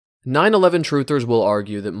9/11 truthers will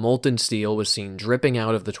argue that molten steel was seen dripping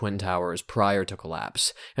out of the Twin Towers prior to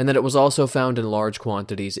collapse, and that it was also found in large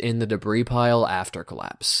quantities in the debris pile after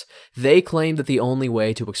collapse. They claim that the only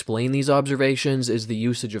way to explain these observations is the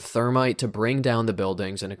usage of thermite to bring down the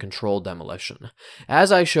buildings in a controlled demolition.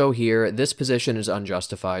 As I show here, this position is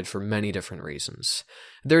unjustified for many different reasons.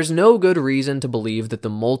 There's no good reason to believe that the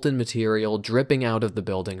molten material dripping out of the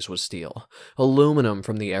buildings was steel. Aluminum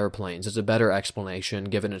from the airplanes is a better explanation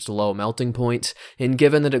given its low melting point, and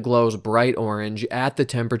given that it glows bright orange at the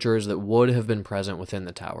temperatures that would have been present within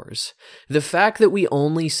the towers. The fact that we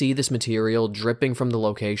only see this material dripping from the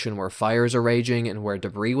location where fires are raging and where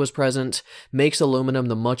debris was present makes aluminum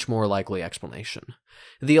the much more likely explanation.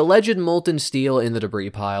 The alleged molten steel in the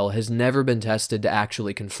debris pile has never been tested to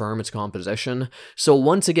actually confirm its composition, so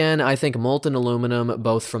once again, I think molten aluminum,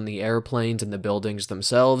 both from the airplanes and the buildings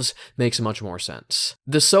themselves, makes much more sense.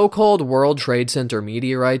 The so-called World Trade Center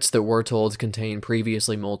meteorites that we're told contain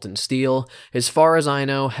previously molten steel, as far as I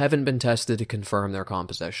know, haven't been tested to confirm their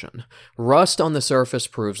composition. Rust on the surface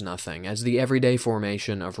proves nothing, as the everyday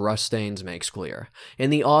formation of rust stains makes clear,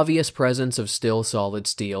 and the obvious presence of still solid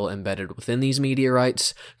steel embedded within these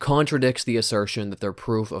meteorites contradicts the assertion that they're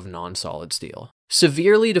proof of non-solid steel.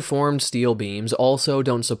 Severely deformed steel beams also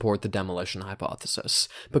don't support the demolition hypothesis,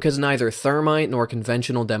 because neither thermite nor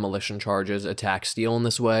conventional demolition charges attack steel in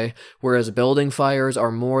this way, whereas building fires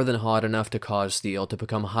are more than hot enough to cause steel to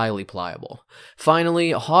become highly pliable.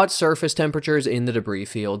 Finally, hot surface temperatures in the debris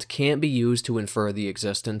field can't be used to infer the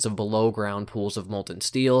existence of below-ground pools of molten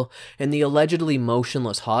steel, and the allegedly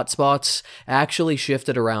motionless hotspots actually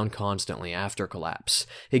shifted around constantly after collapse,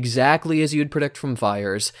 exactly as you'd predict from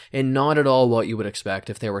fires, and not at all what you would expect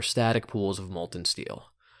if there were static pools of molten steel.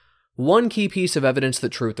 One key piece of evidence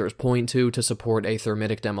that truthers point to support a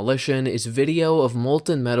thermitic demolition is video of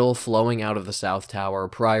molten metal flowing out of the South Tower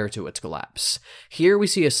prior to its collapse. Here we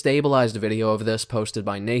see a stabilized video of this posted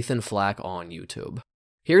by Nathan Flack on YouTube.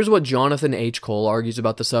 Here's what Jonathan H. Cole argues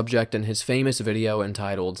about the subject in his famous video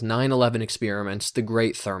entitled 9/11 Experiments, The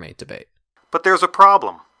Great Thermite Debate. But there's a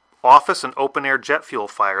problem. Office and open-air jet fuel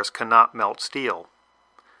fires cannot melt steel.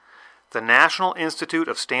 The National Institute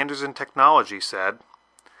of Standards and Technology said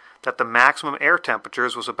that the maximum air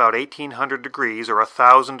temperatures was about 1800 degrees or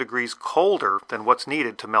 1000 degrees colder than what's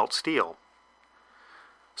needed to melt steel.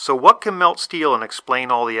 So what can melt steel and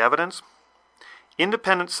explain all the evidence?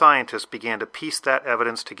 Independent scientists began to piece that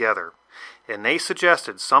evidence together, and they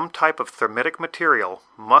suggested some type of thermitic material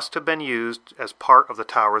must have been used as part of the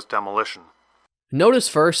tower's demolition. Notice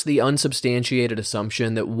first the unsubstantiated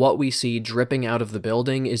assumption that what we see dripping out of the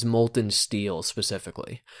building is molten steel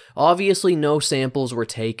specifically. Obviously, no samples were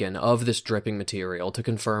taken of this dripping material to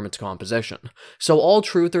confirm its composition, so all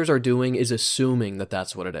truthers are doing is assuming that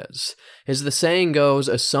that's what it is. As the saying goes,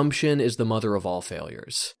 assumption is the mother of all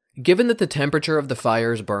failures. Given that the temperature of the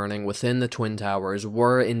fires burning within the Twin Towers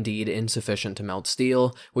were indeed insufficient to melt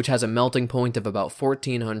steel, which has a melting point of about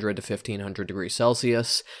 1400 to 1500 degrees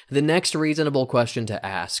Celsius, the next reasonable question to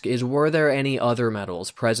ask is, were there any other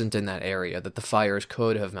metals present in that area that the fires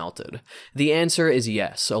could have melted? The answer is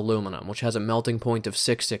yes, aluminum, which has a melting point of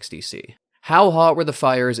 660 C. How hot were the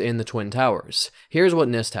fires in the Twin Towers? Here's what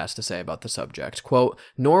NIST has to say about the subject. Quote,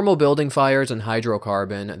 normal building fires and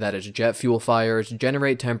hydrocarbon, that is jet fuel fires,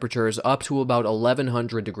 generate temperatures up to about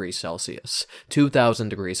 1100 degrees Celsius, 2000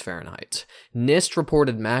 degrees Fahrenheit. NIST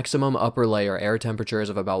reported maximum upper layer air temperatures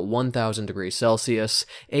of about 1000 degrees Celsius,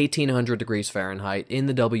 1800 degrees Fahrenheit in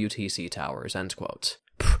the WTC towers, end quote.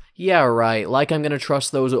 Yeah, right, like I'm gonna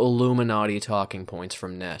trust those Illuminati talking points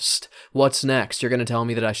from NIST. What's next? You're gonna tell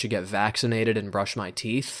me that I should get vaccinated and brush my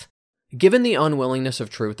teeth? Given the unwillingness of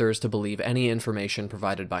truthers to believe any information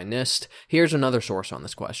provided by NIST, here's another source on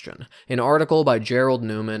this question. An article by Gerald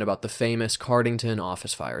Newman about the famous Cardington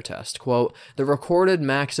office fire test. Quote, the recorded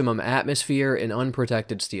maximum atmosphere and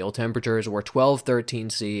unprotected steel temperatures were 1213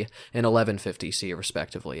 C and 1150 C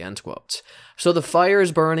respectively, end quote. So the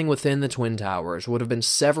fires burning within the Twin Towers would have been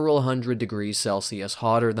several hundred degrees Celsius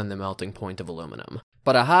hotter than the melting point of aluminum.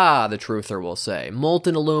 But aha, the truther will say,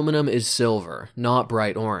 molten aluminum is silver, not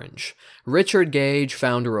bright orange. Richard Gage,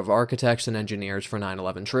 founder of Architects and Engineers for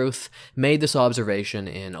 9/11 Truth, made this observation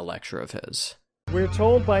in a lecture of his. We're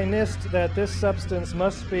told by NIST that this substance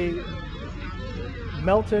must be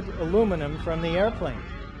melted aluminum from the airplane.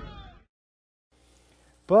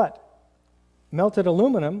 But melted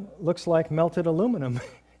aluminum looks like melted aluminum.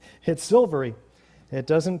 It's silvery. It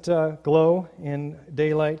doesn't glow in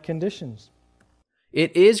daylight conditions.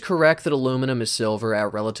 It is correct that aluminum is silver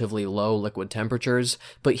at relatively low liquid temperatures,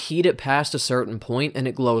 but heat it past a certain point and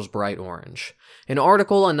it glows bright orange. An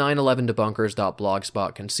article on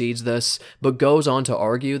 911debunkers.blogspot concedes this, but goes on to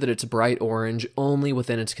argue that it's bright orange only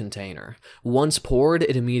within its container. Once poured,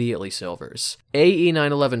 it immediately silvers.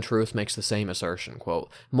 AE911Truth makes the same assertion, quote,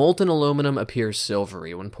 "Molten aluminum appears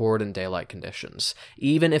silvery when poured in daylight conditions,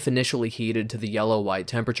 even if initially heated to the yellow-white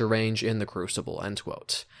temperature range in the crucible," end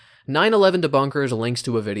quote. 911 Debunkers links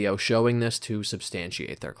to a video showing this to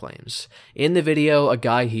substantiate their claims. In the video, a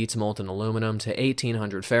guy heats molten aluminum to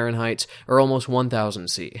 1800 Fahrenheit, or almost 1000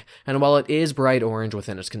 C, and while it is bright orange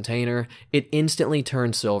within its container, it instantly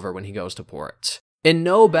turns silver when he goes to pour it. And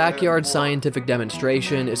no backyard scientific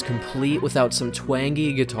demonstration is complete without some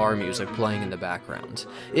twangy guitar music playing in the background.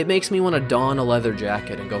 It makes me want to don a leather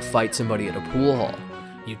jacket and go fight somebody at a pool hall.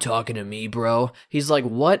 "You talking to me, bro?" He's like,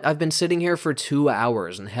 "What? I've been sitting here for 2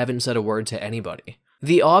 hours and haven't said a word to anybody."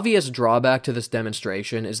 The obvious drawback to this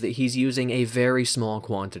demonstration is that he's using a very small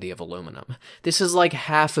quantity of aluminum. This is like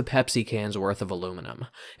half a Pepsi can's worth of aluminum.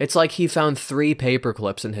 It's like he found 3 paper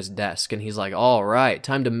clips in his desk and he's like, "Alright,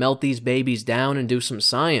 time to melt these babies down and do some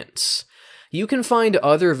science." You can find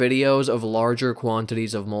other videos of larger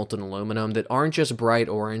quantities of molten aluminum that aren't just bright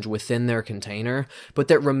orange within their container, but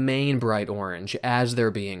that remain bright orange as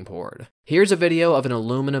they're being poured. Here's a video of an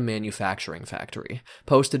aluminum manufacturing factory,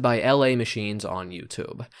 posted by LA Machines on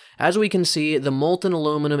YouTube. As we can see, the molten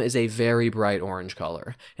aluminum is a very bright orange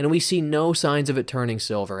color, and we see no signs of it turning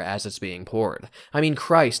silver as it's being poured. I mean,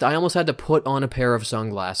 Christ, I almost had to put on a pair of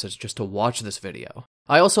sunglasses just to watch this video.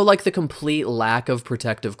 I also like the complete lack of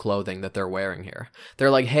protective clothing that they're wearing here.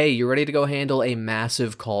 They're like, "Hey, you ready to go handle a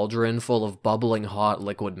massive cauldron full of bubbling hot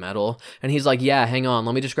liquid metal?" And he's like, "Yeah, hang on,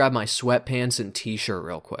 let me just grab my sweatpants and t-shirt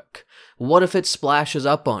real quick." What if it splashes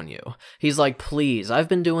up on you? He's like, "Please, I've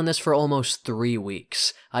been doing this for almost 3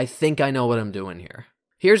 weeks. I think I know what I'm doing here."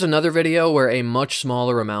 Here's another video where a much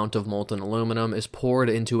smaller amount of molten aluminum is poured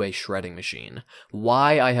into a shredding machine.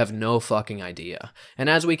 Why, I have no fucking idea. And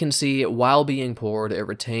as we can see, while being poured, it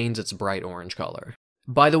retains its bright orange color.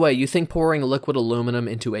 By the way, you think pouring liquid aluminum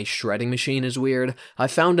into a shredding machine is weird? I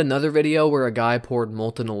found another video where a guy poured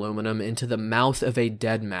molten aluminum into the mouth of a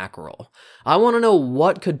dead mackerel. I want to know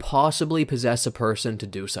what could possibly possess a person to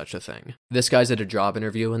do such a thing. This guy's at a job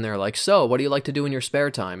interview and they're like, "So, what do you like to do in your spare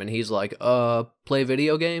time?" And he's like, play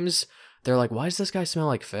video games?" They're like, "Why does this guy smell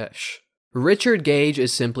like fish?" Richard Gage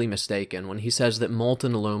is simply mistaken when he says that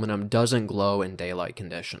molten aluminum doesn't glow in daylight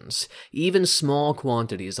conditions. Even small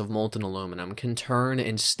quantities of molten aluminum can turn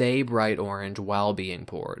and stay bright orange while being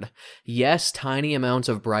poured. Yes, tiny amounts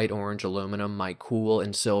of bright orange aluminum might cool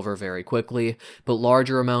and silver very quickly, but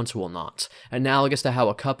larger amounts will not, analogous to how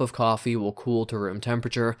a cup of coffee will cool to room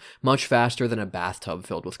temperature much faster than a bathtub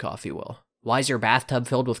filled with coffee will. Why's your bathtub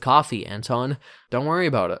filled with coffee, Anton? Don't worry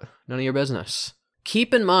about it. None of your business.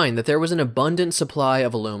 Keep in mind that there was an abundant supply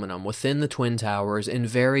of aluminum within the Twin Towers in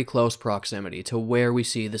very close proximity to where we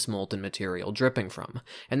see this molten material dripping from,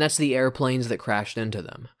 and that's the airplanes that crashed into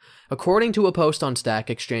them. According to a post on Stack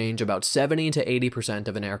Exchange, about 70 to 80%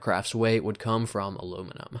 of an aircraft's weight would come from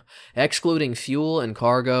aluminum. Excluding fuel and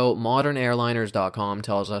cargo, modernairliners.com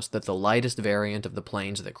tells us that the lightest variant of the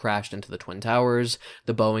planes that crashed into the Twin Towers,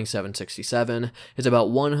 the Boeing 767, is about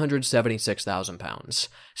 176,000 pounds.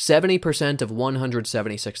 70% of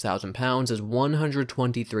 176,000 pounds is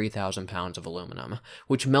 123,000 pounds of aluminum,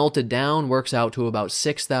 which melted down works out to about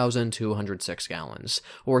 6,206 gallons,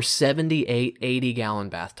 or 78 80-gallon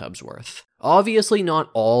bathtubs worth. Obviously,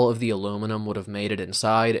 not all of the aluminum would have made it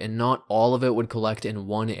inside, and not all of it would collect in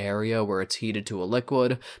one area where it's heated to a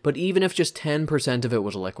liquid, but even if just 10% of it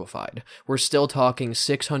was liquefied, we're still talking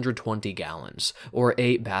 620 gallons, or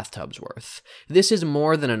 8 bathtubs worth. This is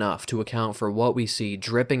more than enough to account for what we see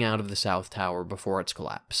dripping out of the South Tower before its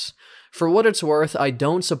collapse. For what it's worth, I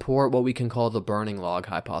don't support what we can call the burning log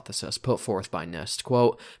hypothesis put forth by NIST.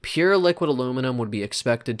 Quote, "Pure liquid aluminum would be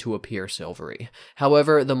expected to appear silvery.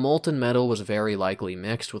 However, the molten metal was very likely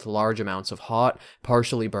mixed with large amounts of hot,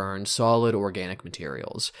 partially burned, solid organic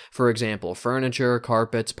materials. For example, furniture,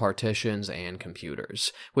 carpets, partitions, and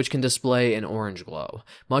computers, which can display an orange glow,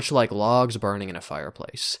 much like logs burning in a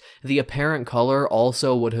fireplace. The apparent color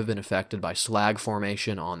also would have been affected by slag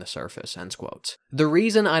formation on the surface." End quote. The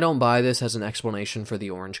reason I don't buy this as an explanation for the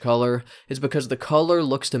orange color is because the color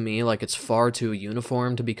looks to me like it's far too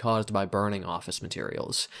uniform to be caused by burning office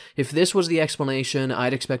materials. If this was the explanation,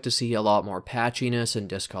 I'd expect to see a lot more patchiness and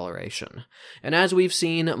discoloration. And as we've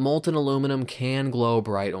seen, molten aluminum can glow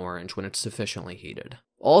bright orange when it's sufficiently heated.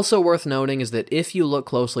 Also worth noting is that if you look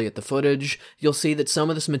closely at the footage, you'll see that some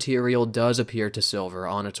of this material does appear to silver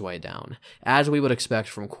on its way down, as we would expect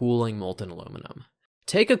from cooling molten aluminum.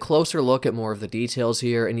 Take a closer look at more of the details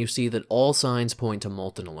here, and you see that all signs point to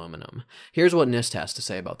molten aluminum. Here's what NIST has to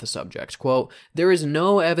say about the subject. Quote, "There is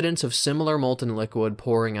no evidence of similar molten liquid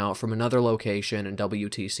pouring out from another location in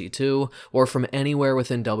WTC2 or from anywhere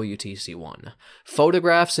within WTC1.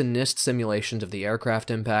 Photographs and NIST simulations of the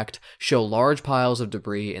aircraft impact show large piles of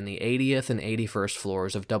debris in the 80th and 81st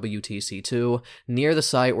floors of WTC2 near the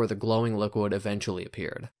site where the glowing liquid eventually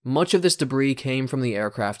appeared. Much of this debris came from the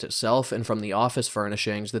aircraft itself and from the office furnishings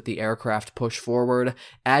that the aircraft pushed forward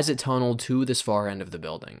as it tunneled to this far end of the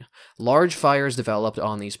building. Large fires developed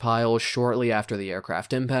on these piles shortly after the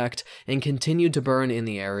aircraft impact and continued to burn in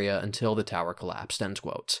the area until the tower collapsed." End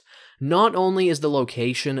quote. Not only is the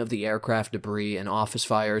location of the aircraft debris and office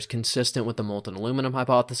fires consistent with the molten aluminum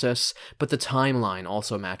hypothesis, but the timeline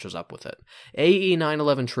also matches up with it. AE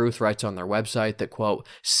 9/11 Truth writes on their website that, quote,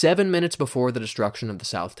 7 minutes before the destruction of the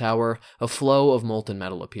South Tower, a flow of molten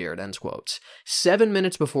metal appeared, end quote. 7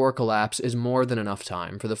 minutes before collapse is more than enough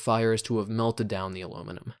time for the fires to have melted down the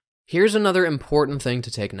aluminum. Here's another important thing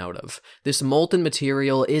to take note of. This molten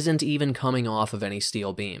material isn't even coming off of any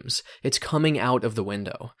steel beams. It's coming out of the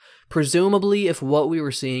window. Presumably, if what we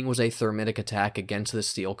were seeing was a thermitic attack against the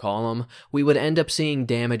steel column, we would end up seeing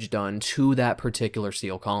damage done to that particular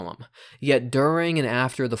steel column. Yet during and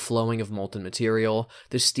after the flowing of molten material,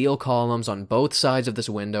 the steel columns on both sides of this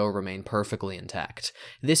window remain perfectly intact.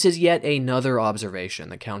 This is yet another observation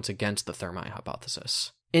that counts against the thermite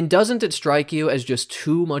hypothesis. And doesn't it strike you as just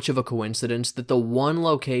too much of a coincidence that the one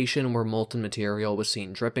location where molten material was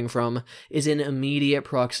seen dripping from is in immediate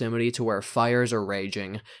proximity to where fires are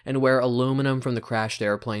raging and where aluminum from the crashed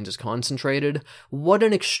airplanes is concentrated? What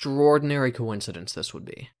an extraordinary coincidence this would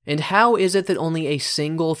be. And how is it that only a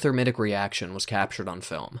single thermitic reaction was captured on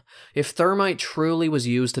film? If thermite truly was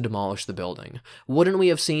used to demolish the building, wouldn't we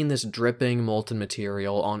have seen this dripping molten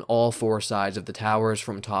material on all four sides of the towers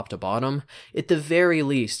from top to bottom? At the very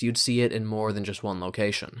least, you'd see it in more than just one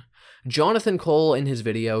location. Jonathan Cole in his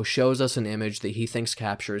video shows us an image that he thinks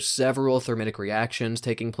captures several thermitic reactions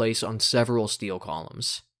taking place on several steel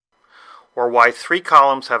columns. Or why 3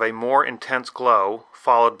 columns have a more intense glow,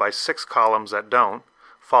 followed by 6 columns that don't,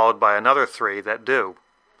 followed by another 3 that do.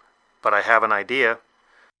 But I have an idea.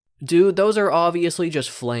 Dude, those are obviously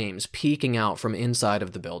just flames peeking out from inside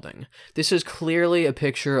of the building. This is clearly a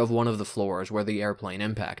picture of one of the floors where the airplane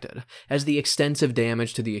impacted, as the extensive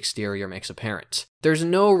damage to the exterior makes apparent. There's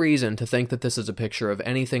no reason to think that this is a picture of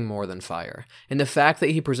anything more than fire, and the fact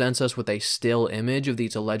that he presents us with a still image of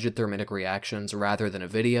these alleged thermitic reactions rather than a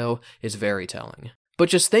video is very telling. But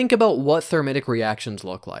just think about what thermitic reactions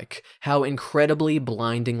look like, how incredibly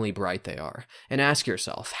blindingly bright they are, and ask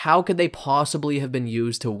yourself, how could they possibly have been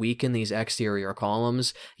used to weaken these exterior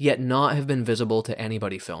columns, yet not have been visible to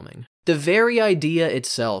anybody filming? The very idea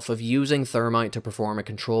itself of using thermite to perform a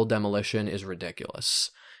controlled demolition is ridiculous.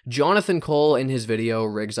 Jonathan Cole in his video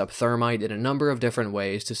rigs up thermite in a number of different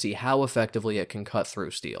ways to see how effectively it can cut through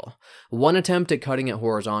steel. One attempt at cutting it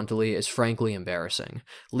horizontally is frankly embarrassing,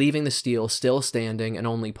 leaving the steel still standing and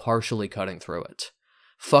only partially cutting through it.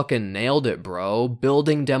 Fucking nailed it, bro.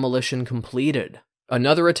 Building demolition completed.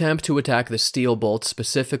 Another attempt to attack the steel bolts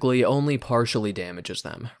specifically only partially damages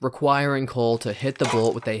them, requiring Cole to hit the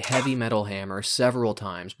bolt with a heavy metal hammer several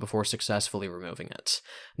times before successfully removing it.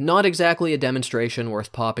 Not exactly a demonstration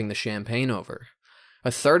worth popping the champagne over.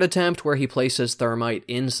 A third attempt where he places thermite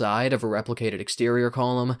inside of a replicated exterior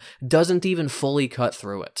column doesn't even fully cut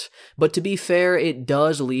through it, but to be fair, it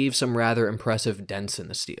does leave some rather impressive dents in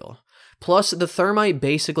the steel. Plus, the thermite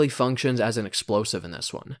basically functions as an explosive in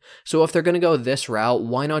this one, so if they're gonna go this route,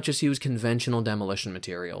 why not just use conventional demolition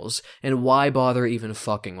materials, and why bother even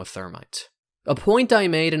fucking with thermite? A point I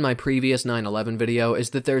made in my previous 9/11 video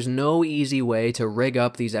is that there's no easy way to rig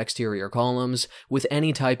up these exterior columns with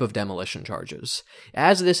any type of demolition charges.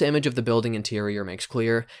 As this image of the building interior makes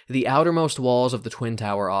clear, the outermost walls of the Twin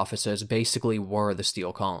Tower offices basically were the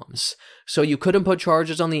steel columns. So you couldn't put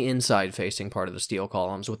charges on the inside-facing part of the steel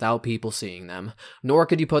columns without people seeing them, nor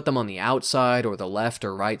could you put them on the outside or the left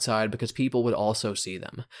or right side because people would also see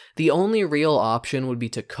them. The only real option would be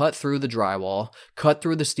to cut through the drywall, cut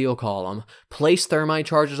through the steel column, place thermite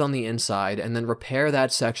charges on the inside, and then repair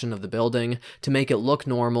that section of the building to make it look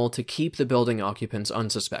normal to keep the building occupants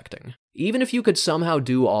unsuspecting. Even if you could somehow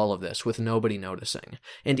do all of this with nobody noticing,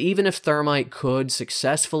 and even if thermite could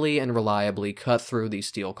successfully and reliably cut through these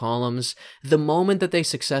steel columns, the moment that they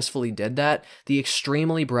successfully did that, the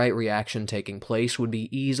extremely bright reaction taking place would be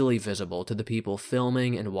easily visible to the people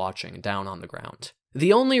filming and watching down on the ground.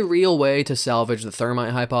 The only real way to salvage the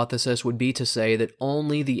thermite hypothesis would be to say that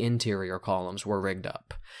only the interior columns were rigged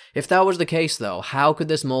up. If that was the case, though, how could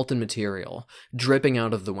this molten material, dripping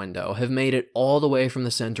out of the window, have made it all the way from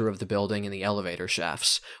the center of the building in the elevator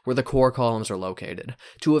shafts, where the core columns are located,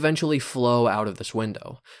 to eventually flow out of this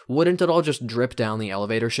window? Wouldn't it all just drip down the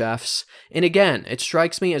elevator shafts? And again, it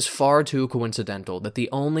strikes me as far too coincidental that the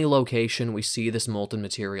only location we see this molten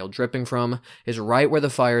material dripping from is right where the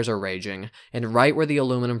fires are raging, and right where the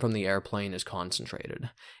aluminum from the airplane is concentrated.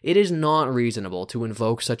 It is not reasonable to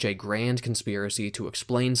invoke such a grand conspiracy to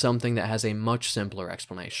explain something that has a much simpler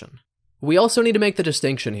explanation. We also need to make the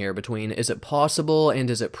distinction here between is it possible and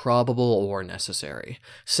is it probable or necessary.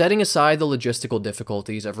 Setting aside the logistical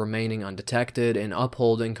difficulties of remaining undetected and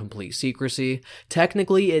upholding complete secrecy,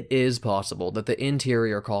 technically it is possible that the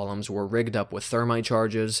interior columns were rigged up with thermite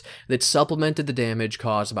charges that supplemented the damage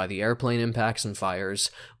caused by the airplane impacts and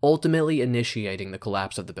fires, ultimately initiating the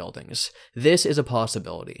collapse of the buildings. This is a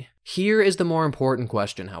possibility. Here is the more important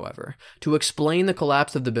question, however. To explain the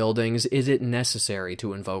collapse of the buildings, is it necessary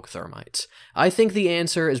to invoke thermite? I think the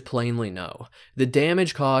answer is plainly no. The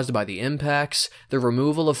damage caused by the impacts, the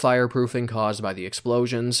removal of fireproofing caused by the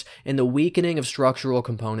explosions, and the weakening of structural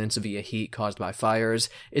components via heat caused by fires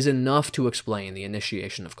is enough to explain the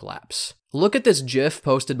initiation of collapse. Look at this GIF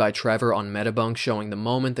posted by Trevor on Metabunk showing the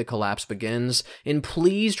moment that collapse begins, and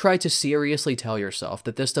please try to seriously tell yourself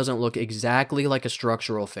that this doesn't look exactly like a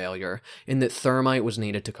structural failure and that thermite was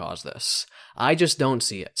needed to cause this. I just don't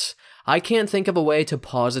see it. I can't think of a way to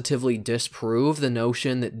positively disprove the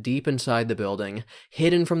notion that deep inside the building,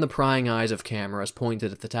 hidden from the prying eyes of cameras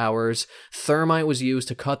pointed at the towers, thermite was used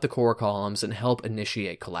to cut the core columns and help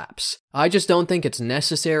initiate collapse. I just don't think it's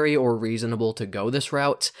necessary or reasonable to go this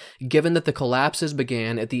route, given that the collapses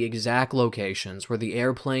began at the exact locations where the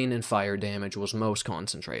airplane and fire damage was most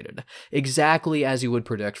concentrated, exactly as you would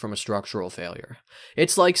predict from a structural failure.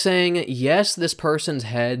 It's like saying, yes, this person's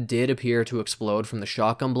head did appear to explode from the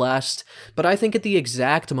shotgun blast, but I think at the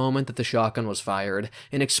exact moment that the shotgun was fired,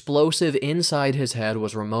 an explosive inside his head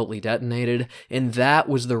was remotely detonated, and that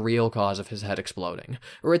was the real cause of his head exploding.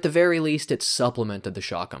 Or at the very least, it supplemented the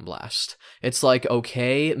shotgun blast. It's like,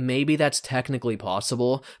 okay, maybe that's technically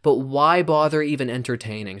possible, but why bother even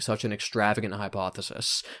entertaining such an extravagant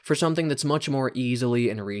hypothesis for something that's much more easily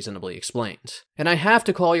and reasonably explained? And I have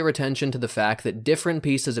to call your attention to the fact that different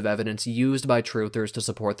pieces of evidence used by truthers to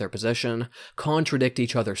support their position contradict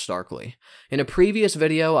each other starkly. In a previous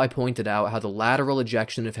video, I pointed out how the lateral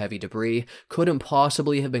ejection of heavy debris couldn't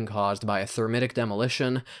possibly have been caused by a thermitic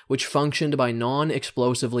demolition, which functioned by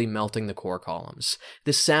non-explosively melting the core columns.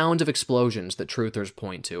 The sound of explosions that truthers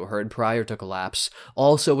point to, heard prior to collapse,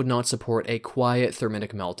 also would not support a quiet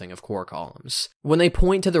thermitic melting of core columns. When they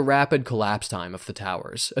point to the rapid collapse time of the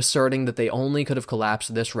towers, asserting that they only could have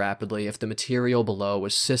collapsed this rapidly if the material below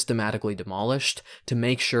was systematically demolished to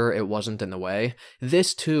make sure it wasn't in the way,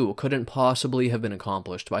 this too couldn't possibly have been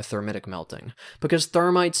accomplished by thermitic melting, because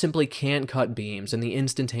thermite simply can't cut beams in the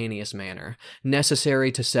instantaneous manner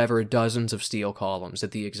necessary to sever dozens of steel columns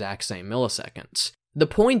at the exact same milliseconds. The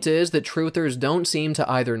point is that truthers don't seem to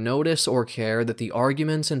either notice or care that the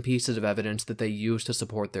arguments and pieces of evidence that they use to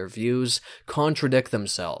support their views contradict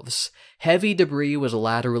themselves. Heavy debris was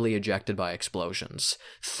laterally ejected by explosions.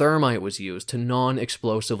 Thermite was used to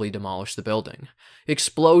non-explosively demolish the building.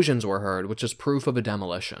 Explosions were heard, which is proof of a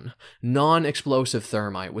demolition. Non-explosive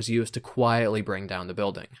thermite was used to quietly bring down the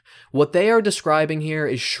building. What they are describing here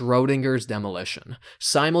is Schrodinger's demolition.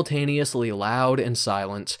 Simultaneously loud and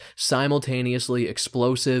silent, simultaneously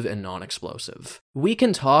explosive and non-explosive. We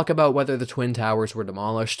can talk about whether the Twin Towers were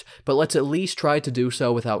demolished, but let's at least try to do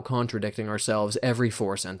so without contradicting ourselves every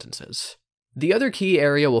 4 sentences. The other key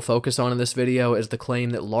area we'll focus on in this video is the claim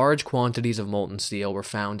that large quantities of molten steel were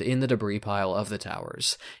found in the debris pile of the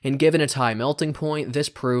towers, and given its high melting point, this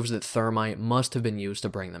proves that thermite must have been used to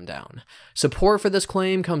bring them down. Support for this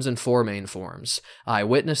claim comes in 4 main forms: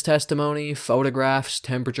 eyewitness testimony, photographs,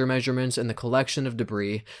 temperature measurements, and the collection of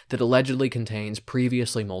debris that allegedly contains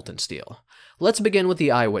previously molten steel. Let's begin with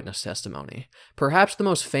the eyewitness testimony. Perhaps the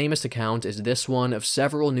most famous account is this one of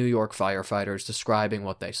several New York firefighters describing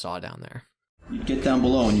what they saw down there. You'd get down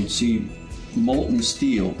below and you'd see molten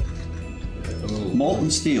steel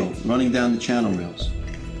running down the channel rails.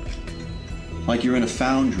 Like you're in a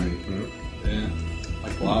foundry. Yeah.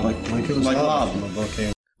 Like lava. Like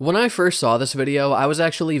lava. When I first saw this video, I was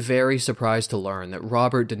actually very surprised to learn that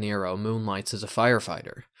Robert De Niro moonlights as a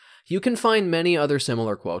firefighter. You can find many other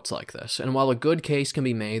similar quotes like this, and while a good case can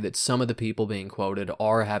be made that some of the people being quoted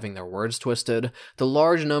are having their words twisted, the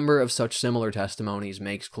large number of such similar testimonies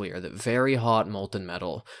makes clear that very hot molten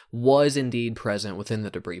metal was indeed present within the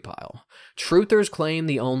debris pile. Truthers claim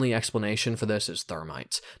the only explanation for this is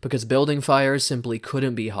thermite, because building fires simply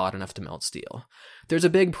couldn't be hot enough to melt steel. There's a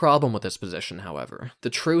big problem with this position, however. The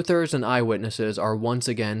truthers and eyewitnesses are once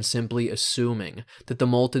again simply assuming that the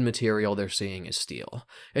molten material they're seeing is steel.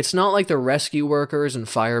 It's not like the rescue workers and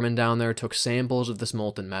firemen down there took samples of this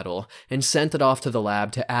molten metal and sent it off to the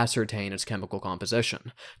lab to ascertain its chemical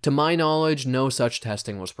composition. To my knowledge, no such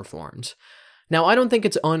testing was performed. Now, I don't think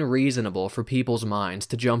it's unreasonable for people's minds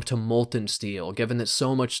to jump to molten steel, given that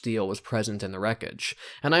so much steel was present in the wreckage.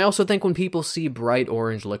 And I also think when people see bright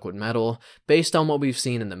orange liquid metal, based on what we've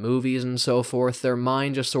seen in the movies and so forth, their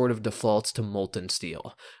mind just sort of defaults to molten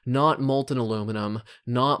steel. Not molten aluminum,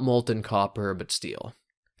 not molten copper, but steel.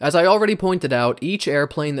 As I already pointed out, each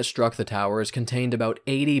airplane that struck the towers contained about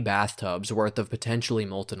 80 bathtubs worth of potentially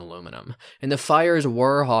molten aluminum, and the fires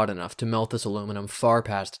were hot enough to melt this aluminum far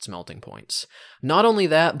past its melting points. Not only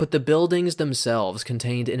that, but the buildings themselves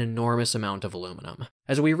contained an enormous amount of aluminum.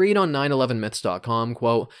 As we read on 911myths.com,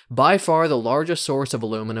 quote, by far the largest source of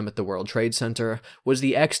aluminum at the World Trade Center was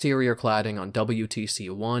the exterior cladding on WTC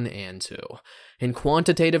 1 and 2. In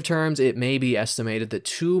quantitative terms, it may be estimated that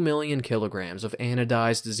 2 million kilograms of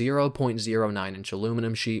anodized 0.09-inch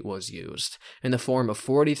aluminum sheet was used, in the form of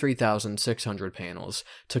 43,600 panels,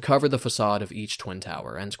 to cover the facade of each twin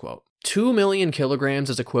tower, end quote. 2 million kilograms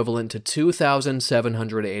is equivalent to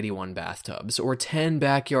 2,781 bathtubs, or 10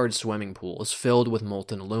 backyard swimming pools filled with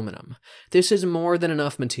molten aluminum. This is more than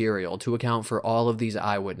enough material to account for all of these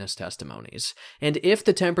eyewitness testimonies. And if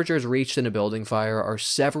the temperatures reached in a building fire are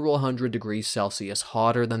several hundred degrees Celsius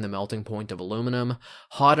hotter than the melting point of aluminum,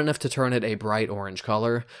 hot enough to turn it a bright orange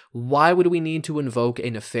color, why would we need to invoke a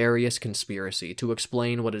nefarious conspiracy to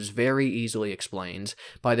explain what is very easily explained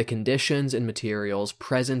by the conditions and materials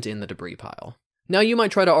present in the debris pile? Now, you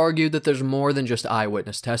might try to argue that there's more than just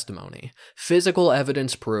eyewitness testimony. Physical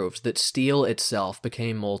evidence proves that steel itself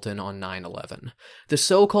became molten on 9/11. The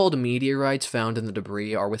so-called meteorites found in the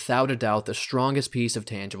debris are without a doubt the strongest piece of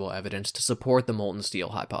tangible evidence to support the molten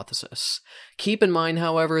steel hypothesis. Keep in mind,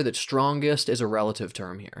 however, that strongest is a relative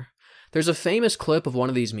term here. There's a famous clip of one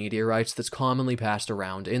of these meteorites that's commonly passed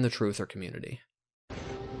around in the truther community.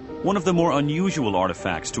 One of the more unusual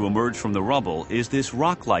artifacts to emerge from the rubble is this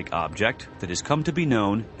rock-like object that has come to be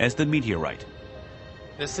known as the meteorite.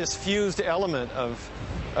 It's this fused element of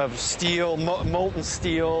steel, molten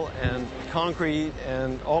steel and concrete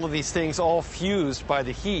and all of these things all fused by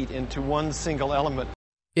the heat into one single element.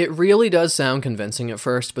 It really does sound convincing at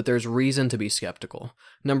first, but there's reason to be skeptical.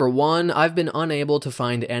 Number one, I've been unable to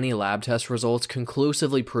find any lab test results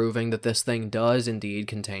conclusively proving that this thing does indeed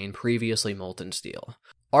contain previously molten steel.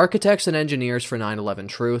 Architects and engineers for 9/11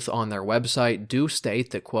 Truth on their website do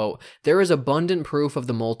state that, quote, there is abundant proof of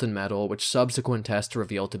the molten metal which subsequent tests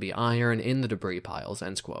reveal to be iron in the debris piles,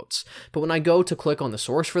 end quotes. But when I go to click on the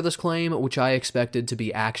source for this claim, which I expected to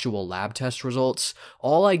be actual lab test results,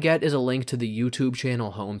 all I get is a link to the YouTube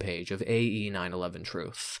channel homepage of AE 9/11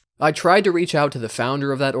 Truth. I tried to reach out to the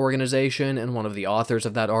founder of that organization and one of the authors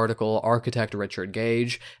of that article, architect Richard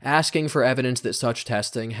Gage, asking for evidence that such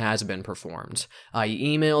testing has been performed. I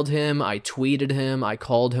emailed him, I tweeted him, I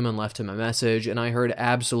called him and left him a message, and I heard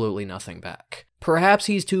absolutely nothing back. Perhaps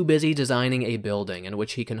he's too busy designing a building in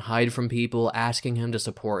which he can hide from people asking him to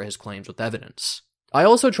support his claims with evidence. I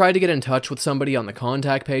also tried to get in touch with somebody on the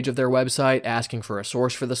contact page of their website asking for a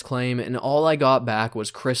source for this claim, and all I got back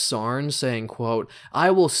was Chris Sarnes saying, quote, I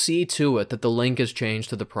will see to it that the link is changed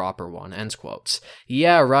to the proper one, end quotes.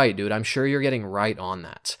 Yeah, right, dude, I'm sure you're getting right on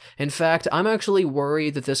that. In fact, I'm actually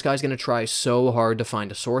worried that this guy's gonna try so hard to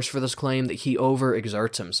find a source for this claim that he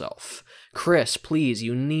overexerts himself. Chris, please,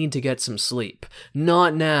 you need to get some sleep.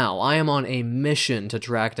 Not now. I am on a mission to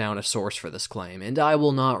track down a source for this claim, and I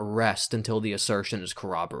will not rest until the assertion is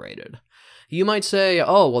corroborated. You might say,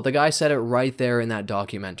 oh, well, the guy said it right there in that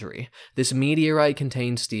documentary. This meteorite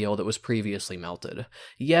contained steel that was previously melted.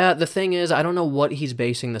 Yeah, the thing is, I don't know what he's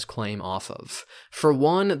basing this claim off of. For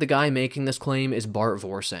one, the guy making this claim is Bart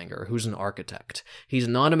Vorsanger, who's an architect. He's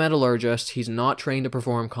not a metallurgist, he's not trained to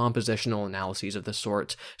perform compositional analyses of this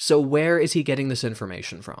sort, so where is he getting this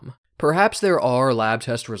information from? Perhaps there are lab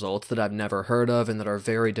test results that I've never heard of and that are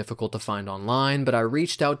very difficult to find online, but I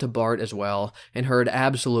reached out to Bart as well and heard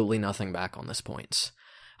absolutely nothing back on this point.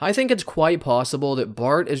 I think it's quite possible that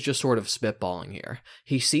Bart is just sort of spitballing here.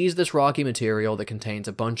 He sees this rocky material that contains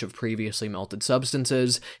a bunch of previously melted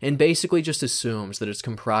substances, and basically just assumes that it's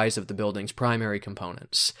comprised of the building's primary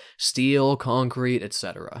components: steel, concrete,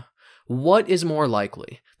 etc. What is more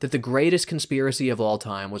likely, that the greatest conspiracy of all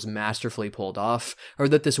time was masterfully pulled off, or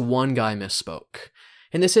that this one guy misspoke?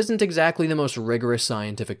 And this isn't exactly the most rigorous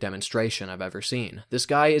scientific demonstration I've ever seen. This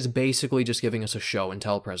guy is basically just giving us a show and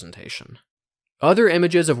tell presentation. Other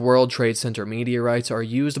images of World Trade Center meteorites are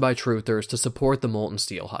used by truthers to support the molten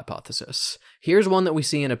steel hypothesis. Here's one that we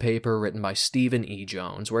see in a paper written by Stephen E.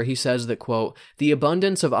 Jones, where he says that, quote, "The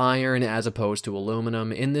abundance of iron as opposed to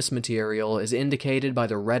aluminum in this material is indicated by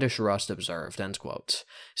the reddish rust observed," end quote.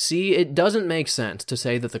 See, it doesn't make sense to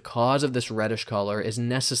say that the cause of this reddish color is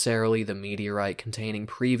necessarily the meteorite containing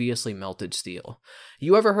previously melted steel.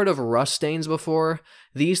 You ever heard of rust stains before?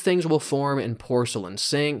 These things will form in porcelain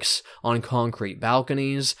sinks, on concrete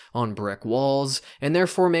balconies, on brick walls, and their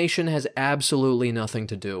formation has absolutely nothing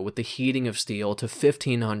to do with the heating of steel to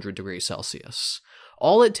 1500 degrees Celsius.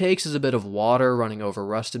 All it takes is a bit of water running over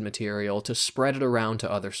rusted material to spread it around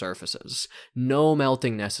to other surfaces. No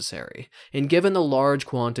melting necessary. And given the large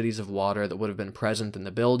quantities of water that would have been present in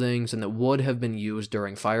the buildings and that would have been used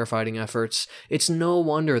during firefighting efforts, it's no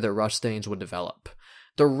wonder that rust stains would develop.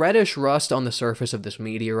 The reddish rust on the surface of this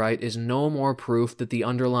meteorite is no more proof that the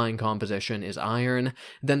underlying composition is iron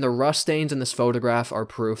than the rust stains in this photograph are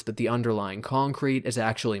proof that the underlying concrete is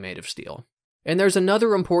actually made of steel. And there's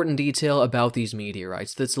another important detail about these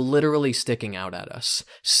meteorites that's literally sticking out at us.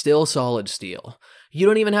 Still solid steel. You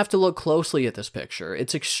don't even have to look closely at this picture.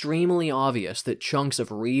 It's extremely obvious that chunks of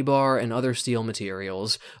rebar and other steel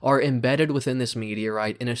materials are embedded within this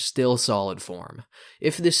meteorite in a still solid form.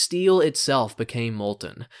 If the steel itself became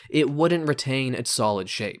molten, it wouldn't retain its solid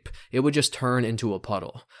shape. It would just turn into a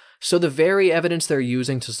puddle. So the very evidence they're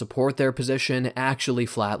using to support their position actually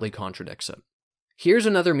flatly contradicts it. Here's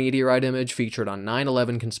another meteorite image featured on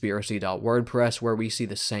 911conspiracy.wordpress where we see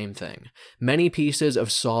the same thing. Many pieces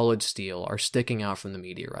of solid steel are sticking out from the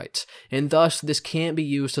meteorite, and thus this can't be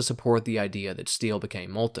used to support the idea that steel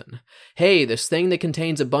became molten. Hey, this thing that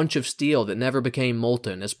contains a bunch of steel that never became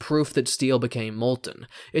molten is proof that steel became molten.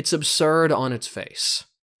 It's absurd on its face.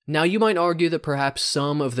 Now you might argue that perhaps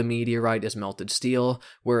some of the meteorite is melted steel,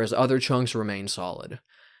 whereas other chunks remain solid.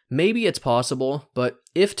 Maybe it's possible, but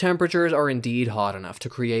if temperatures are indeed hot enough to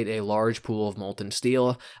create a large pool of molten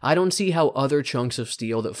steel, I don't see how other chunks of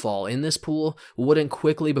steel that fall in this pool wouldn't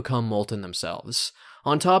quickly become molten themselves.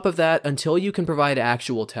 On top of that, until you can provide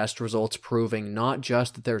actual test results proving not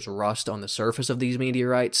just that there's rust on the surface of these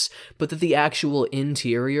meteorites, but that the actual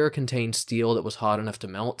interior contains steel that was hot enough to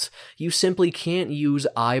melt, you simply can't use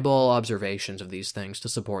eyeball observations of these things to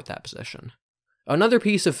support that position. Another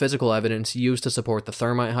piece of physical evidence used to support the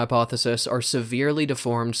thermite hypothesis are severely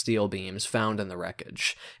deformed steel beams found in the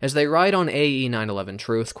wreckage. As they write on AE 911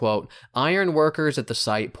 Truth, quote, "Iron workers at the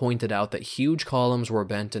site pointed out that huge columns were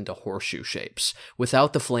bent into horseshoe shapes,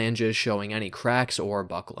 without the flanges showing any cracks or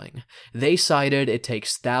buckling. They cited it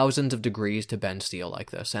takes thousands of degrees to bend steel like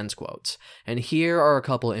this," end quotes. And here are a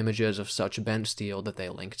couple images of such bent steel that they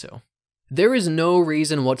link to. There is no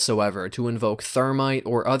reason whatsoever to invoke thermite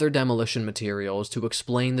or other demolition materials to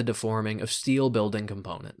explain the deforming of steel building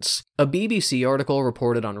components. A BBC article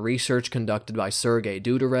reported on research conducted by Sergei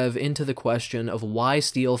Dudarev into the question of why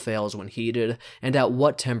steel fails when heated and at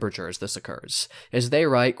what temperatures this occurs. As they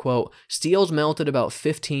write, quote, "Steel's melted about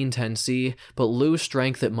 1510 C, but lose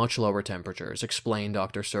strength at much lower temperatures," explained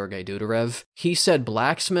Dr. Sergei Dudarev. He said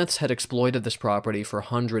blacksmiths had exploited this property for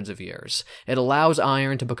hundreds of years. It allows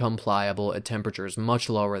iron to become pliable at temperatures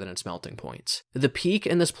much lower than its melting point. The peak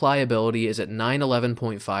in this pliability is at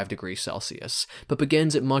 911.5 degrees Celsius, but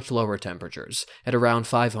begins at much lower temperatures, at around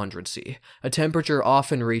 500 C, a temperature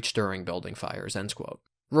often reached during building fires, end quote.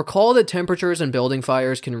 Recall that temperatures in building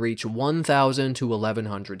fires can reach 1000 to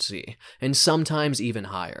 1100 C, and sometimes even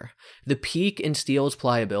higher. The peak in steel's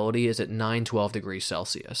pliability is at 912 degrees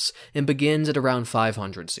Celsius, and begins at around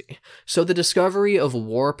 500 C, so the discovery of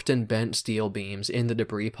warped and bent steel beams in the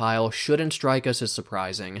debris pile shouldn't strike us as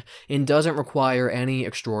surprising, and doesn't require any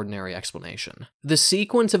extraordinary explanation. The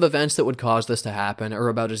sequence of events that would cause this to happen are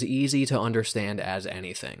about as easy to understand as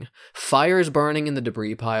anything. Fires burning in the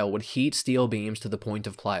debris pile would heat steel beams to the point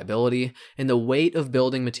of pliability, and the weight of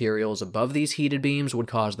building materials above these heated beams would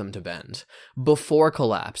cause them to bend. Before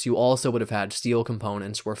collapse, you also would have had steel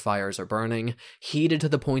components where fires are burning, heated to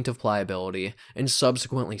the point of pliability, and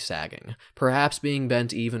subsequently sagging, perhaps being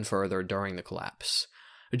bent even further during the collapse.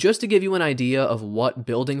 Just to give you an idea of what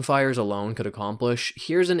building fires alone could accomplish,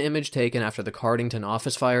 here's an image taken after the Cardington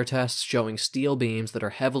office fire tests showing steel beams that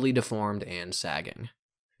are heavily deformed and sagging.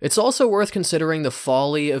 It's also worth considering the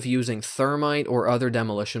folly of using thermite or other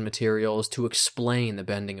demolition materials to explain the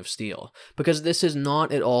bending of steel, because this is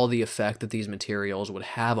not at all the effect that these materials would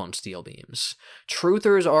have on steel beams.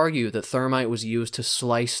 Truthers argue that thermite was used to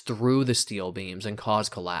slice through the steel beams and cause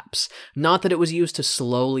collapse, not that it was used to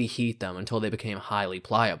slowly heat them until they became highly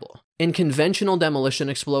pliable. And conventional demolition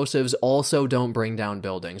explosives also don't bring down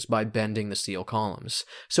buildings by bending the steel columns,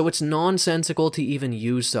 so it's nonsensical to even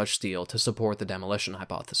use such steel to support the demolition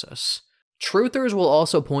hypothesis. Truthers will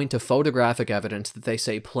also point to photographic evidence that they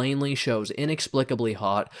say plainly shows inexplicably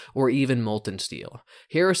hot or even molten steel.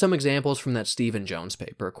 Here are some examples from that Stephen Jones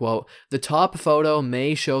paper. Quote, "The top photo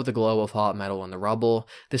may show the glow of hot metal in the rubble.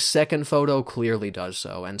 The second photo clearly does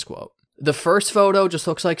so," ends quote. The first photo just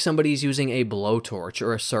looks like somebody's using a blowtorch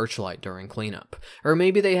or a searchlight during cleanup. Or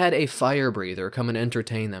maybe they had a fire breather come and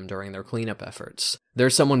entertain them during their cleanup efforts.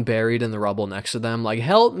 There's someone buried in the rubble next to them, like,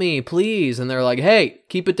 "Help me, please," and they're like, "Hey,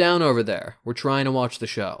 keep it down over there. We're trying to watch the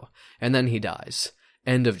show." And then he dies.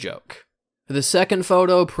 End of joke. The second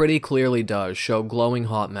photo pretty clearly does show glowing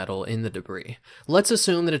hot metal in the debris. Let's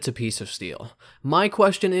assume that it's a piece of steel. My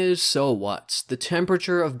question is, so what? The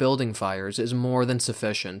temperature of building fires is more than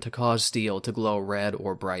sufficient to cause steel to glow red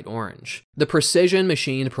or bright orange. The Precision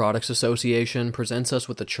Machined Products Association presents us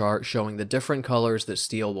with a chart showing the different colors that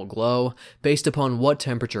steel will glow based upon what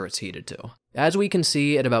temperature it's heated to. As we can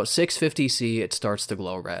see, at about 650 C, it starts to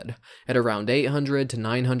glow red. At around 800 to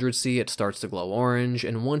 900 C, it starts to glow orange,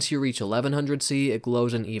 and once you reach 1100 C, it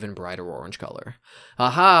glows an even brighter orange color.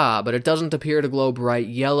 Aha, but it doesn't appear to glow bright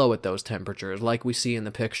yellow at those temperatures like we see in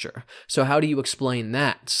the picture. So how do you explain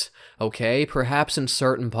that? Okay, perhaps in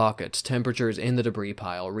certain pockets, temperatures in the debris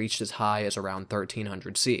pile reached as high as around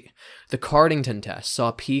 1300 C. The Cardington test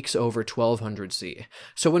saw peaks over 1200 C.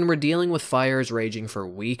 So when we're dealing with fires raging for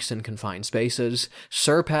weeks in confined spaces,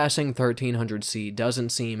 surpassing 1300 C doesn't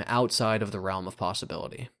seem outside of the realm of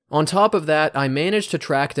possibility. On top of that, I managed to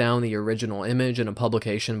track down the original image in a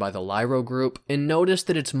publication by the Lyro Group and noticed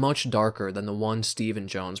that it's much darker than the one Stephen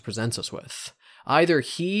Jones presents us with. Either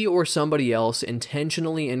he or somebody else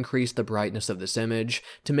intentionally increased the brightness of this image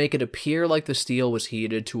to make it appear like the steel was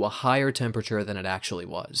heated to a higher temperature than it actually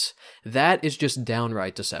was. That is just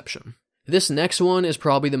downright deception. This next one is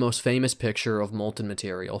probably the most famous picture of molten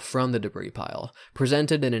material from the debris pile,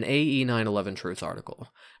 presented in an AE 911 Truth article.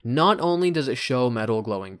 Not only does it show metal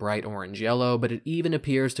glowing bright orange-yellow, but it even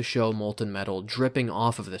appears to show molten metal dripping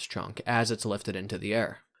off of this chunk as it's lifted into the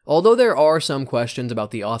air. Although there are some questions about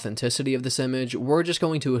the authenticity of this image, we're just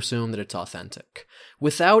going to assume that it's authentic.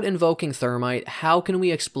 Without invoking thermite, how can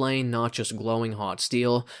we explain not just glowing hot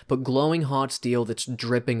steel, but glowing hot steel that's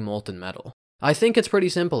dripping molten metal? I think it's pretty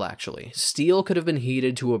simple, actually. Steel could have been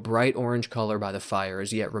heated to a bright orange color by the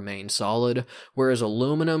fires, yet remain solid, whereas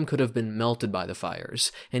aluminum could have been melted by the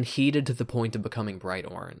fires, and heated to the point of becoming bright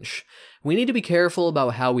orange. We need to be careful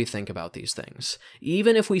about how we think about these things.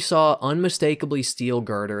 Even if we saw unmistakably steel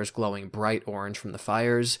girders glowing bright orange from the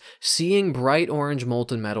fires, seeing bright orange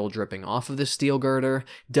molten metal dripping off of this steel girder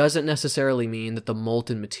doesn't necessarily mean that the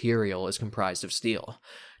molten material is comprised of steel.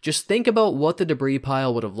 Just think about what the debris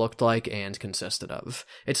pile would have looked like and consisted of.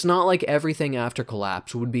 It's not like everything after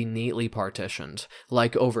collapse would be neatly partitioned.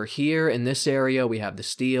 Like over here in this area we have the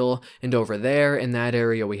steel, and over there in that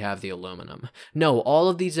area we have the aluminum. No, all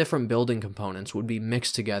of these different building components would be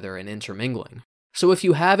mixed together and intermingling. So if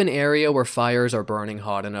you have an area where fires are burning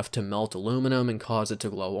hot enough to melt aluminum and cause it to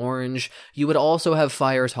glow orange, you would also have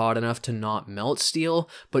fires hot enough to not melt steel,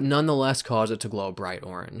 but nonetheless cause it to glow bright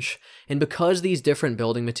orange. And because these different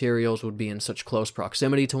building materials would be in such close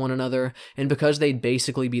proximity to one another, and because they'd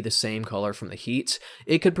basically be the same color from the heat,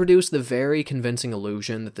 it could produce the very convincing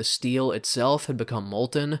illusion that the steel itself had become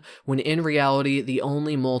molten, when in reality the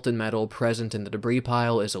only molten metal present in the debris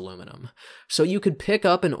pile is aluminum. So you could pick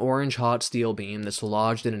up an orange hot steel beam that's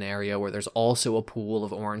lodged in an area where there's also a pool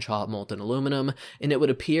of orange hot molten aluminum, and it would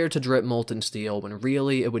appear to drip molten steel when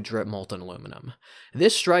really it would drip molten aluminum.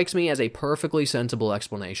 This strikes me as a perfectly sensible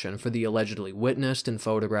explanation for the allegedly witnessed and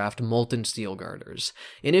photographed molten steel girders,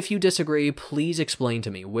 and if you disagree, please explain to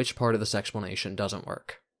me which part of this explanation doesn't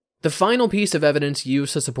work. The final piece of evidence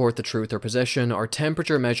used to support the truth or position are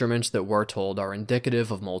temperature measurements that we're told are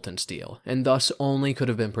indicative of molten steel, and thus only could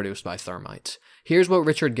have been produced by thermite. Here's what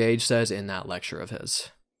Richard Gage says in that lecture of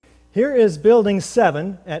his. Here is building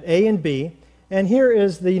 7 at A and B, and here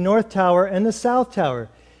is the North Tower and the South Tower.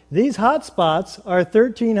 These hot spots are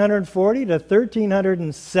 1340 to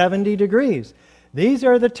 1370 degrees. These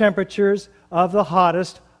are the temperatures of the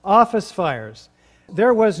hottest office fires.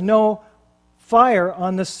 There was no fire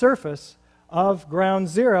on the surface of ground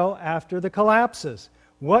zero after the collapses.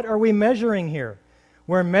 What are we measuring here?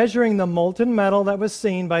 We're measuring the molten metal that was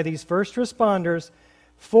seen by these first responders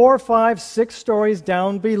 4, 5, 6 stories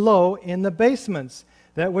down below in the basements.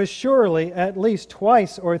 That was surely at least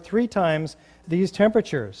twice or 3 times these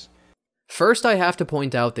temperatures. First, I have to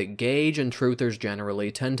point out that Gage and truthers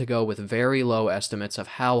generally tend to go with very low estimates of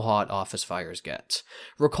how hot office fires get.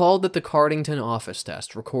 Recall that the Cardington office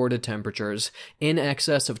test recorded temperatures in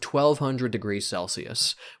excess of 1200 degrees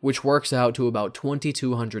Celsius, which works out to about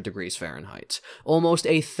 2200 degrees Fahrenheit, almost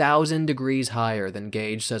 1,000 degrees higher than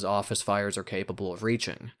Gage says office fires are capable of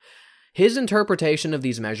reaching. His interpretation of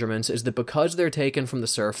these measurements is that because they're taken from the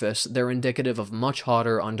surface, they're indicative of much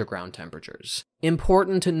hotter underground temperatures.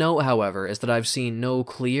 Important to note, however, is that I've seen no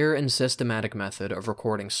clear and systematic method of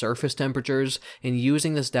recording surface temperatures and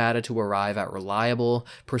using this data to arrive at reliable,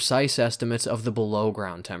 precise estimates of the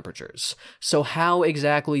below-ground temperatures. So how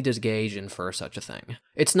exactly does Gage infer such a thing?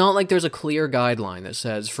 It's not like there's a clear guideline that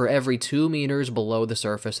says for every 2 meters below the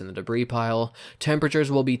surface in the debris pile,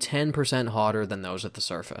 temperatures will be 10% hotter than those at the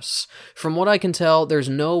surface. From what I can tell, there's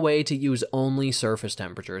no way to use only surface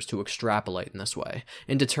temperatures to extrapolate in this way,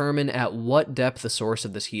 and determine at what depth the source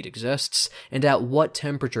of this heat exists, and at what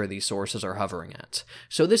temperature these sources are hovering at.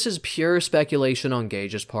 So this is pure speculation on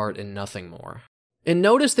Gage's part and nothing more. And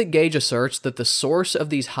notice that Gage asserts that the source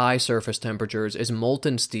of these high surface temperatures is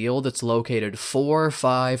molten steel that's located 4,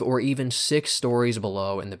 5, or even 6 stories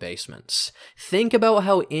below in the basements. Think about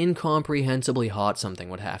how incomprehensibly hot something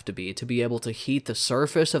would have to be able to heat the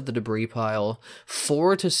surface of the debris pile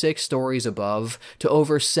 4 to 6 stories above to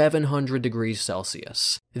over 700 degrees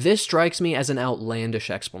Celsius. This strikes me as an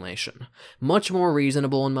outlandish explanation. Much more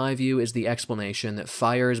reasonable in my view is the explanation that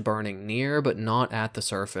fires burning near but not at the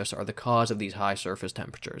surface are the cause of these high surface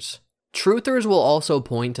temperatures. Truthers will also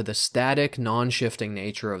point to the static, non-shifting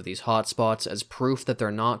nature of these hotspots as proof that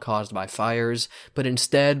they're not caused by fires, but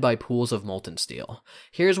instead by pools of molten steel.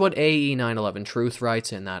 Here's what AE 911 Truth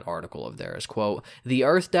writes in that article of theirs, quote, "The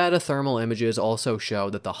Earth data thermal images also show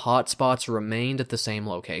that the hotspots remained at the same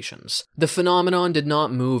locations. The phenomenon did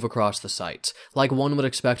not move across the site, like one would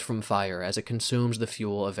expect from fire as it consumes the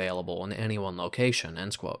fuel available in any one location,"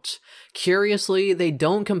 ends quote. Curiously, they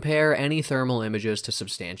don't compare any thermal images to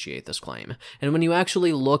substantiate this claim, and when you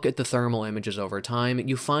actually look at the thermal images over time,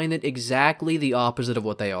 you find that exactly the opposite of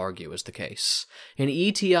what they argue is the case. An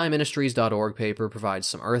ETIministries.org paper provides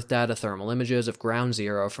some Earth data thermal images of ground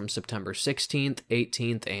zero from September 16th,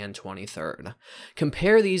 18th, and 23rd.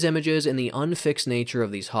 Compare these images and the unfixed nature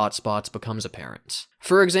of these hotspots becomes apparent.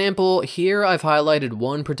 For example, here I've highlighted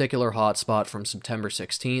one particular hotspot from September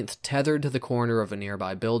 16th, tethered to the corner of a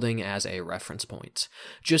nearby building as a reference point.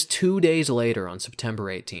 Just 2 days later, on September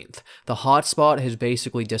 18th, the hotspot has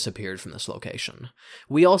basically disappeared from this location.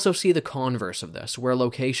 We also see the converse of this, where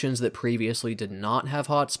locations that previously did not have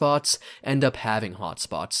hotspots end up having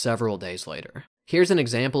hotspots several days later. Here's an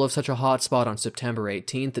example of such a hotspot on September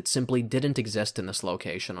 18th that simply didn't exist in this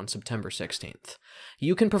location on September 16th.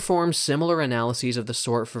 You can perform similar analyses of the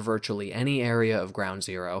sort for virtually any area of ground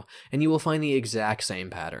zero, and you will find the exact same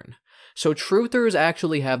pattern. So truthers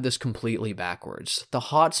actually have this completely backwards. The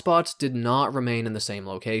hotspots did not remain in the same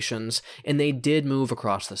locations, and they did move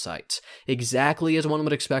across the site, exactly as one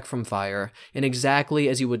would expect from fire, and exactly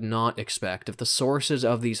as you would not expect if the sources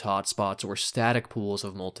of these hotspots were static pools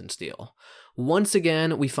of molten steel. Once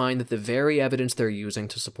again, we find that the very evidence they're using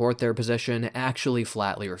to support their position actually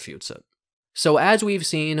flatly refutes it. So as we've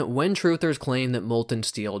seen, when truthers claim that molten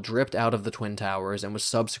steel dripped out of the Twin Towers and was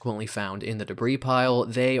subsequently found in the debris pile,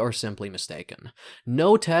 they are simply mistaken.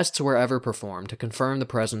 No tests were ever performed to confirm the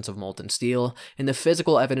presence of molten steel, and the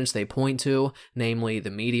physical evidence they point to, namely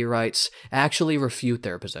the meteorites, actually refute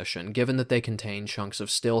their position, given that they contain chunks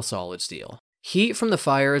of still solid steel. Heat from the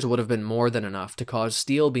fires would have been more than enough to cause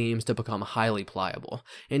steel beams to become highly pliable,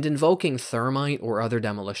 and invoking thermite or other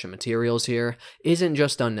demolition materials here isn't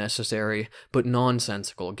just unnecessary, but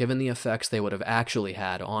nonsensical given the effects they would have actually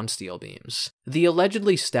had on steel beams. The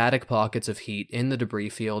allegedly static pockets of heat in the debris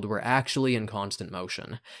field were actually in constant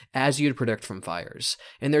motion, as you'd predict from fires,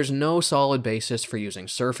 and there's no solid basis for using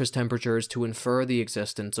surface temperatures to infer the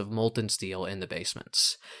existence of molten steel in the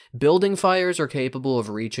basements. Building fires are capable of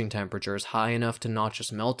reaching temperatures high enough to not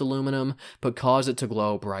just melt aluminum, but cause it to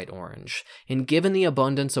glow bright orange. And given the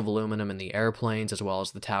abundance of aluminum in the airplanes as well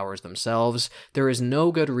as the towers themselves, there is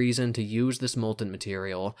no good reason to use this molten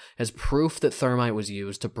material as proof that thermite was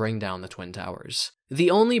used to bring down the Twin Towers. The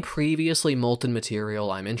only previously molten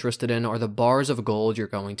material I'm interested in are the bars of gold you're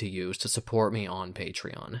going to use to support me on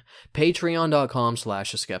Patreon.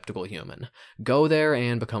 Patreon.com/askepticalhuman. Go there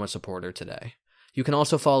and become a supporter today. You can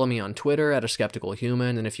also follow me on Twitter at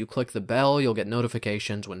 @askepticalhuman, and if you click the bell, you'll get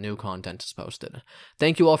notifications when new content is posted.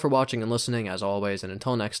 Thank you all for watching and listening, as always, and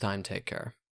until next time, take care.